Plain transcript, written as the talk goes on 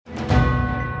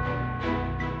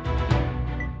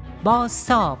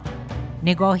بازتاب،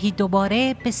 نگاهی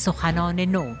دوباره به سخنان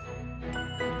نو.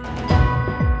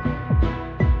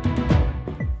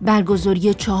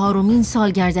 برگزاری چهارمین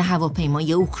سالگرد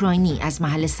هواپیمای اوکراینی از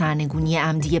محل سرنگونی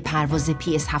عمدی پرواز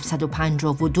PS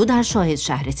 752 در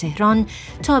شاهدشهر تهران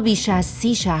تا بیش از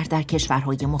 30 شهر در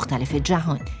کشورهای مختلف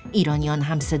جهان. ایرانیان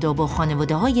همصدا با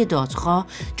خانواده های دادخواه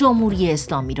جمهوری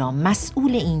اسلامی را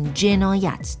مسئول این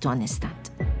جنایت دانستند.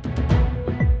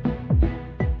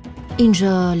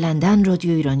 اینجا لندن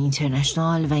رادیو ایران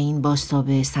اینترنشنال و این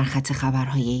بازتاب سرخط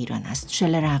خبرهای ایران است.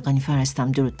 شلر حقانی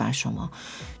فرستم، درود بر شما.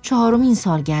 چهارمین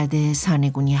سالگرد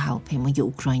سرنگونی هواپیمای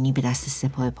اوکراینی به دست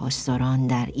سپاه پاسداران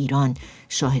در ایران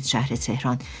شاهدشهر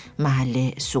تهران،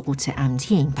 محل سقوط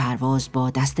عمدی این پرواز، با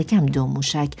دست کم 2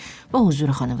 موشک با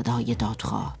حضور خانواده های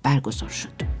دادخواه برگزار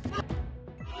شد.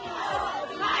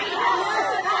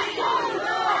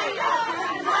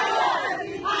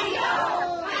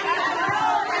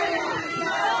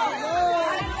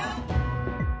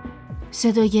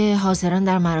 صدای حاضران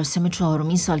در مراسم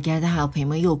چهارمین سالگرد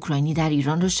هواپیمای اوکراینی در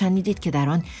ایران را شنیدید که در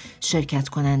آن شرکت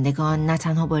کنندگان نه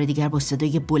تنها بار دیگر با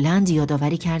صدای بلند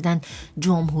یادآوری کردند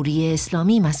جمهوری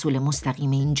اسلامی مسئول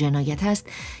مستقیم این جنایت است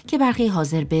که برخی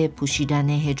حاضر به پوشیدن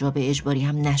حجاب اجباری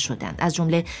هم نشدند، از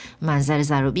جمله منظر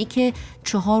ضرابی که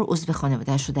 4 عضو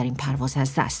خانواده‌اش رو در این پرواز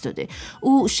از دست داده.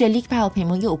 او شلیک به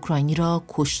هواپیمای اوکراینی را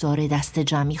کشتار دست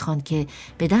جمعی خواند که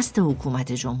به دست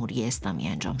حکومت جمهوری اسلامی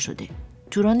انجام شده.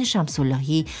 توران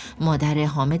شمس‌اللهی، مادر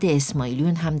حامد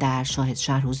اسماعیلیون، هم در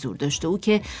شاهدشهر حضور داشته. او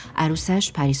که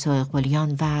عروسش پریسا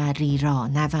اقبالیان و ریرا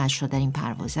نوه‌اش را در این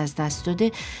پرواز از دست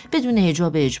داده، بدون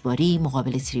حجاب اجباری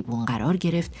مقابل تریبون قرار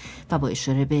گرفت و با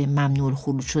اشاره به ممنوع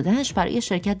الخروج شدنش برای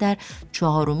شرکت در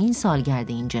چهارمین سالگرد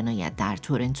این جنایت در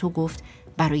تورنتو گفت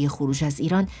برای خروج از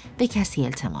ایران به کسی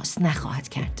التماس نخواهد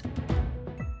کرد.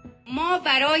 ما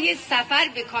برای سفر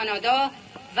به کانادا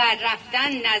و رفتن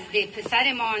نزد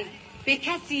پسرمان به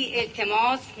کسی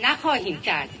التماس نخواهیم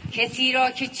کرد. کسی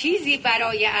را که چیزی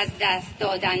برای از دست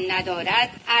دادن ندارد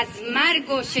از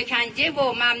مرگ و شکنجه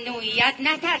و ممنوعیت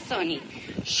نترسانید.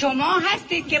 شما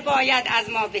هستید که باید از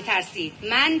ما بترسید.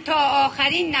 من تا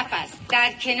آخرین نفس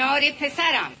در کنار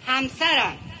پسرم،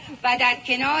 همسرم و در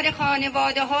کنار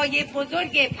خانواده های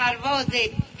بزرگ پرواز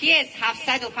PS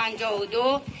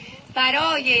 752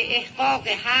 برای احقاق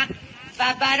حق و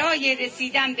برای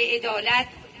رسیدن به عدالت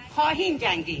خواهیم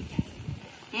جنگید.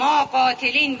 ما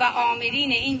قاتلین و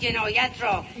آمرین این جنایت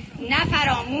را نه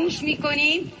فراموش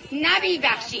می‌کنیم نه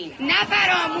می‌بخشیم. نه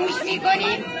فراموش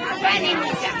می‌کنیم و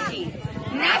نمی‌بخشیم.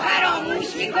 نه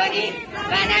فراموش می‌کنیم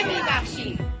و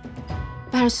نمی‌بخشیم.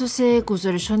 بر اساس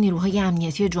گزارش‌ها نیروهای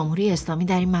امنیتی جمهوری اسلامی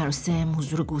در این مراسم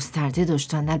حضور گسترده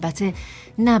داشتند، البته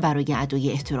نه برای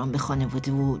ادای احترام به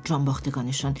خانواده و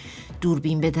جانباختگانشان.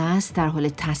 دوربین به دست در حال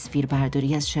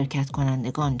تصویربرداری از شرکت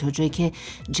کنندگان، تا جایی که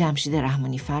جمشید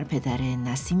رحمانیفر، پدر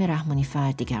نسیم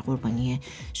رحمانیفر، دیگر قربانی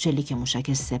شلیک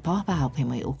موشک سپاه و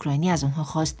هواپیمای اوکراینی، از آنها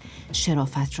خواست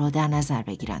شرافت را در نظر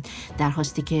بگیرند.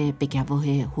 درخواستی که به گواه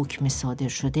حکم صادر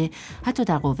شده حتی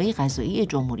در قوه قضاییه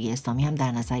جمهوری اسلامی هم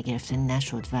در نظر گرفته نشد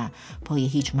و پای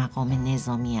هیچ مقام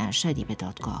نظامی ارشدی به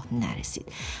دادگاه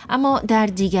نرسید. اما در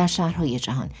دیگر شهرهای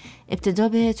جهان، ابتدا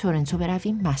به تورنتو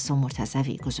برویم. مهسا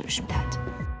مرتضوی گزارش می‌دهد.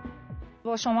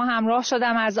 با شما همراه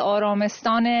شدم از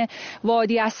آرامستان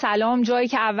وادی السلام، جایی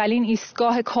که اولین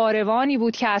ایستگاه کاروانی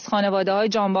بود که از خانواده‌های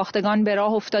جانباختگان به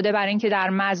راه افتاده برای اینکه در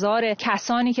مزار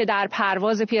کسانی که در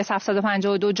پرواز PS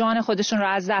 752 جان خودشون رو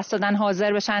از دست دادن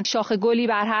حاضر بشن، شاخ گلی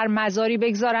بر هر مزاری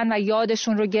بگذارن و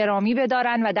یادشون رو گرامی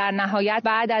بدارن و در نهایت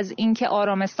بعد از اینکه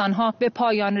آرامستان‌ها به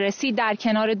پایان رسید، در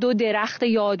کنار 2 درخت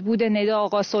یادبود ندا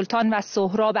آقا سلطان و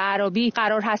سهراب عربی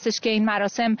قرار هستش که این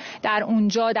مراسم در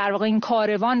اونجا، در واقع این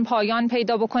کاروان، پایان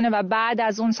پیدا بکنه و بعد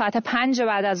از اون ساعت 5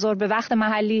 بعد از ظهر به وقت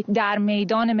محلی در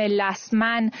میدان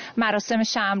ملسمن مراسم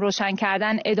شمع روشن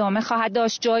کردن ادامه خواهد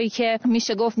داشت. جایی که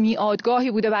میشه گفت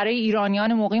میادگاهی بوده برای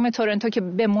ایرانیان مقیم تورنتو که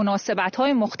به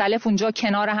مناسبت‌های مختلف اونجا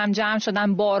کنار هم جمع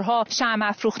شدن، بارها شمع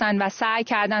افروختن و سعی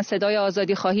کردن صدای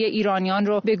آزادیخواهی ایرانیان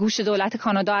رو به گوش دولت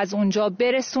کانادا از اونجا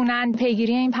برسونن.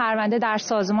 پیگیری این پرونده در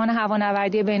سازمان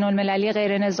هوانوردی بین‌المللی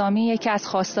غیرنظامی یکی از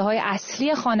خواسته‌های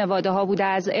اصلی خانواده‌ها بوده.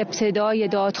 از ابتدای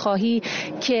دادخواهی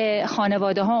که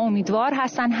خانواده ها امیدوار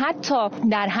هستن حتی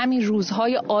در همین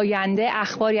روزهای آینده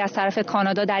اخباری از طرف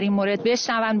کانادا در این مورد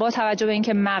بشنون، با توجه به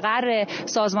اینکه مقر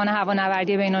سازمان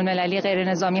هوانوردی بین‌المللی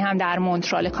غیرنظامی هم در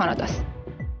مونترال کانادا است.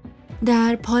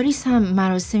 در پاریس هم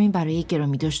مراسمی برای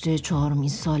گرامی داشته 4مین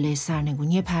سال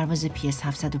سرنگونی پرواز PS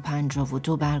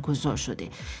 752 برگزار شده.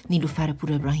 نیلوفر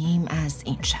پور ابراهیم از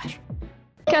این شهر.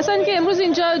 کسانی که امروز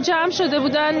اینجا جمع شده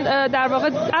بودن در واقع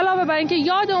علاوه بر اینکه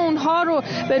یاد اونها رو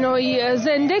به نوعی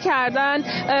زنده کردن،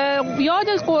 یاد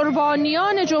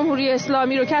قربانیان جمهوری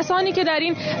اسلامی رو، کسانی که در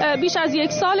این بیش از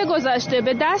 1 سال گذشته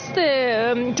به دست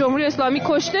جمهوری اسلامی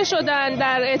کشته شدن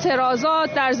در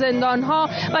اعتراضات، در زندان‌ها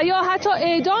و یا حتی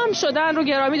اعدام شدن رو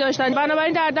گرامی داشتن.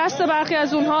 بنابراین در دست برخی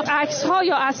از اونها عکس‌ها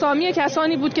یا اسامی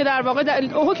کسانی بود که در واقع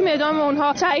حکم اعدام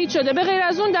اونها تایید شده. به غیر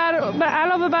از اون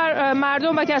علاوه بر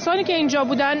مردم و کسانی که اینجا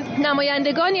بودن،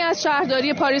 نمایندگانی از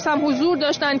شهرداری پاریس هم حضور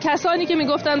داشتن، کسانی که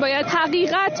میگفتن باید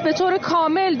حقیقت به طور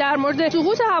کامل در مورد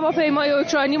سقوط هواپیمای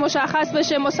اوکراینی مشخص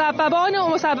بشه، مسببان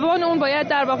اون باید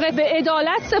در واقع به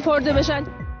عدالت سپرده بشن.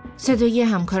 صدای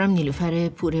همکارم نیلوفر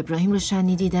پور ابراهیم رو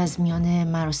شنیدید از میان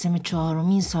مراسم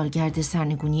 4مین سالگرد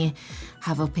سرنگونی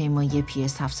هواپیمای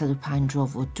PS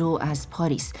 752 از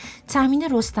پاریس. تامین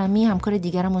رستمی همکار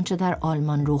دیگرم آنچه در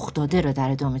آلمان رخ داده را در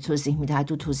ادامه توضیح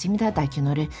می‌دهد. در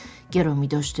کنار گرامی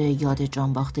داشته یاد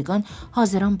جانباختگان،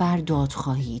 حاضران بر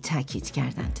دادخواهی تاکید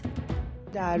کردند.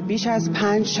 در بیش از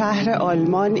 5 شهر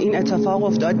آلمان این اتفاق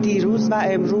افتاد دیروز و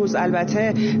امروز.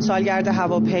 البته سالگرد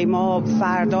هواپیما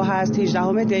فردا هست،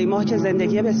 18 دی ماه، که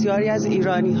زندگی بسیاری از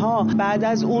ایرانی‌ها بعد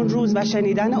از اون روز و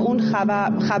شنیدن اون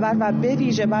خبر و به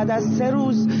ویژه بعد از 3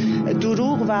 روز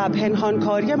دروغ و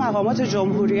پنهانکاری مقامات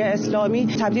جمهوری اسلامی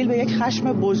تبدیل به یک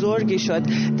خشم بزرگی شد.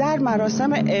 در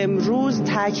مراسم امروز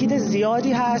تاکید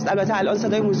زیادی هست. البته الان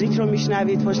صدای موزیک رو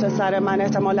میشنوید پشت سر من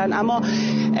احتمالاً، اما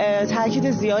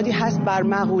تاکید زیادی هست بر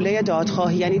مقوله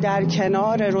دادخواهی، یعنی در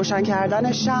کنار روشن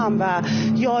کردن شمع و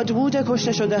یادبود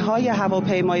کشته شده های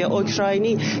هواپیمای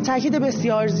اوکراینی، تاکید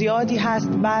بسیار زیادی هست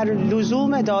بر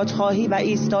لزوم دادخواهی و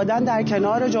ایستادن در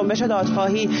کنار جنبش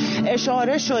دادخواهی.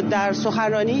 اشاره شد در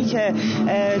سخنرانی که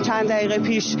چند دقیقه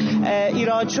پیش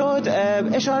ایراد شد،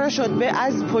 اشاره شد به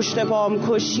از پشت بام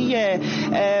کشی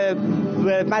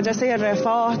مدرسه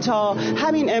رفاه تا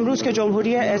همین امروز که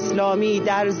جمهوری اسلامی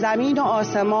در زمین و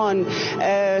آسمان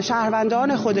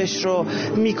شهروندان خودش رو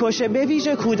میکشه، به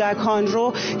ویژه کودکان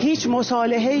رو. هیچ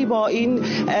مصالحه‌ای با این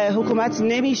حکومت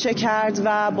نمیشه کرد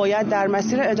و باید در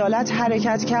مسیر عدالت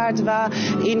حرکت کرد و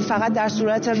این فقط در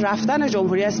صورت رفتن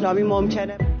جمهوری اسلامی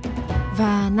ممکنه.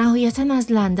 و نهایتاً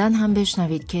از لندن هم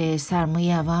بشنوید که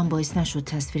سرمایه هوا هم باعث نشد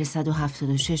تصویر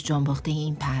 176 جانباخته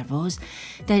این پرواز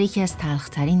در یکی از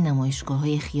تلخ‌ترین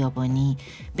نمایشگاه‌های خیابانی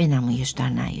به نمایش در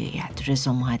نیاید.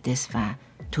 رضا محدث و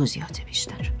توضیحات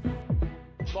بیشتر.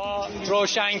 با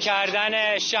روشن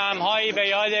کردن شمع‌هایی به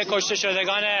یاد کشته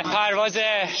شدگان پرواز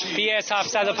PS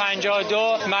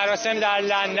 752 مراسم در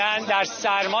لندن، در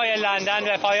سرمای لندن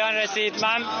به پایان رسید.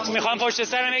 من میخوام پشت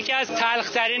سرم یکی از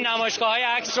تلخ‌ترین نمایشگاه‌های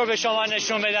عکس رو به شما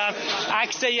نشون بدم.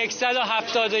 عکس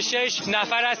 176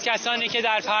 نفر از کسانی که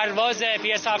در پرواز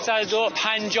PS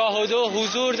 752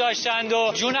 حضور داشتند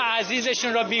و جون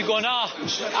عزیزشون رو بیگناه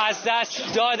از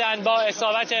دست دادند با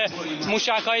اصابت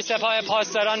موشک‌های سپاه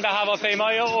پاسداران به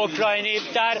هواپیمای اوکراینی.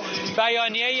 در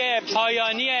بیانیه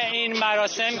پایانی این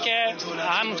مراسم که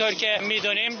همونطور که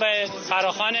میدونیم به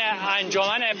فراخوان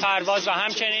انجمن پرواز و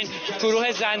همچنین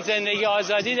گروه زن زندگی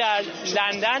آزادی در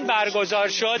لندن برگزار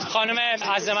شد، خانم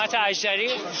عظمت اجدری،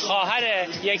 خواهر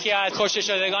یکی از کشته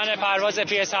شدگان پرواز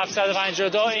PS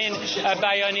 752 این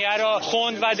بیانیه رو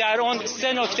خوند و در اون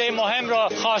 3 نکته مهم رو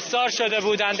خواستار شده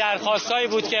بودند. درخواستایی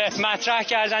بود که مطرح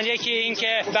کردند. یکی این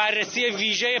که بررسی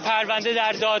ویژه پرونده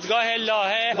در دادگاه لاهه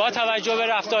با توجه به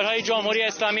رفتارهای جمهوری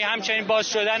اسلامی، همچنین باز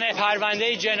شدن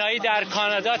پرونده جنایت در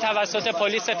کانادا توسط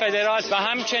پلیس فدرال و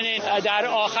همچنین در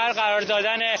آخر قرار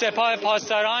دادن سپاه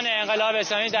پاسداران انقلاب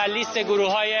اسلامی در لیست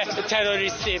گروه‌های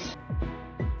تروریستی.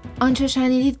 آنچه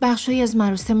شنیدید بخشی از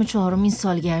مراسم 4مین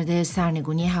سالگرد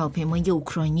سرنگونی هواپیمای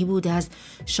اوکراینی بود از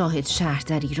شاهدشهر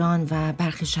در ایران و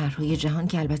برخی شهرهای جهان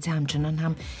که البته همچنان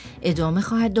هم ادامه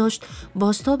خواهد داشت.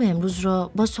 بازتاب امروز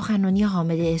را با سخنرانی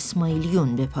حامد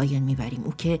اسماعیلیون به پایان میبریم.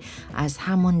 او که از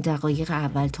همان دقایق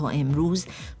اول تا امروز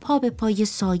پا به پای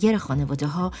سایر خانواده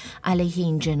ها علیه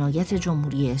این جنایت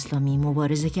جمهوری اسلامی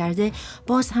مبارزه کرده،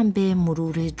 باز هم به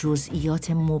مرور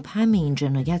جزئیات مبهم این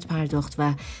جنایت پرداخت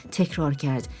و تکرار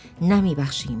کرد: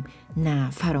 نمیبخشیم، نه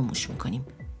فراموش میکنیم.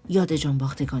 یاد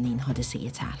جانباختگان این حادثه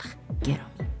تلخ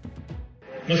گرامی.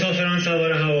 مسافران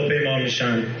سوار هواپیما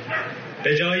میشن.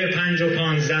 به جای 5 و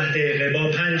 15 دقیقه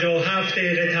با 57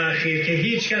 دقیقه تأخیر که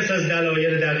هیچ کس از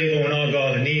دلایل دقیق اون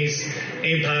آگاه نیست،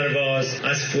 این پرواز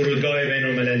از فرودگاه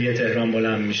بین‌المللی تهران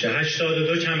بلند میشه.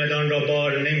 82 چمدان را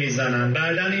بار نمیزنن.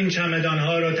 بعداً این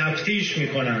چمدان‌ها را تفتیش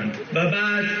میکنند و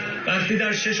بعد وقتی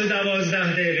در 6 و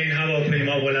 12 دقیقه این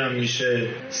هواپیما بلند میشه،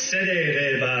 3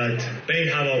 دقیقه بعد به این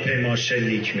هواپیما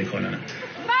شلیک میکنند.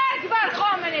 مرگ بر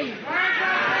خامنه‌ای!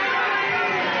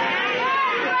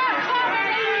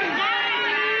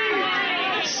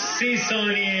 30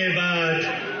 ثانیه بعد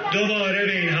دوباره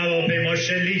به این هواپیما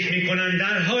شلیک میکنن،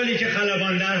 در حالی که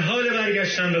خلبان در حال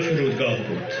برگشتن به فرودگاه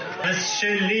بود. از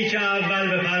شلیک اول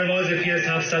به پرواز PS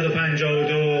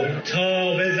 752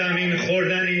 تا به زمین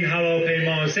خوردن این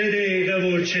هواپیما 3 دقیقه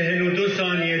و 42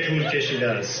 ثانیه طول کشیده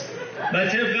است و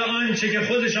طبق آنچه که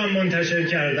خودشان منتشر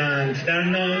کردند در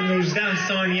 19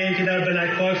 ثانیه‌ای که در بلک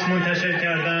باکس منتشر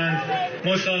کردند،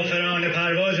 مسافران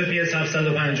پرواز PS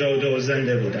 752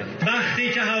 زنده بودند. وقتی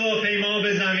که هواپیما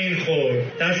به زمین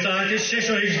خورد در ساعت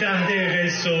 6:18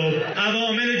 صبح،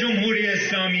 عوامل جمهوری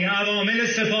اسلامی، عوامل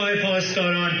سپاه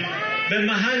پاسداران به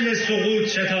محل سقوط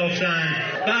شتافتند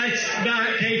و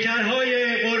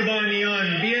پیکرهای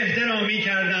قربانیان بی احترامی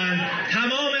کردند.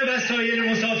 تمام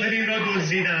وسایل مسافرین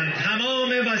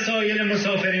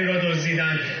را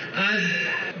دزدیدند، از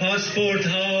پاسپورت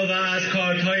ها و از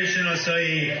کارت های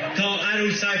شناسایی تا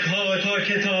عروسک ها تا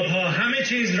کتاب ها، همه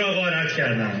چیز را غارت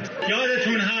کردند.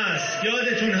 یادتون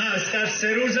هست در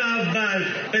 3 روز اول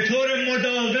به طور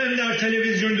مداوم در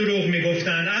تلویزیون دروغ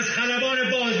میگفتند. از خلبان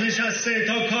بازنشسته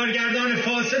تا کارگردان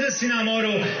فاسد سینما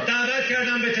رو دعوت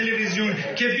کردن به تلویزیون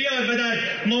که بیاد و در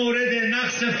مورد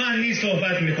نقص فنی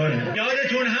صحبت میکنه.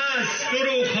 یادتون هست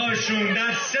دروغ هاشون.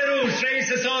 در 3 روز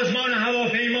رئیس سازمان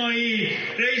هواپیمایی،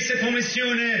 رئیس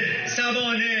کمیسیون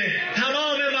سوانه،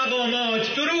 تمام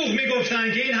مقامات دروغ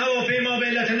میگفتن که این هواپیما به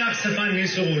علت نقص فنی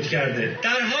سقوط کرده،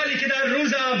 در حالی که در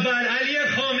روز اول علی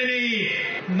خامنه‌ای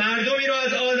مردمی را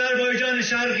از آذربایجان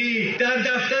شرقی در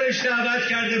دفترش دعوت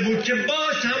کرده بود که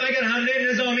باز هم اگر حمله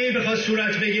نظامی بخواد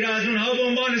صورت بگیره از اونها به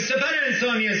عنوان سپر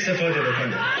انسانی استفاده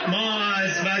بکنه. ما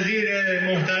از وزیر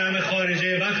محترم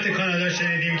خارجه وقت کانادا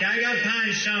شنیدیم که اگر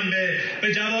 5 شنبه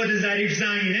به جواد ظریف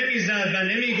زنگ نمیزد و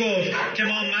نمیگفت که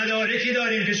ما مدارکی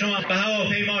داریم که شما به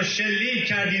هواپیما شلیک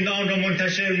کردید و آن رو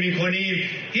منتشر میکنیم،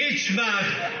 هیچ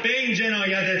وقت به این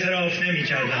جنایت اعتراف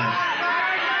نمیکردند.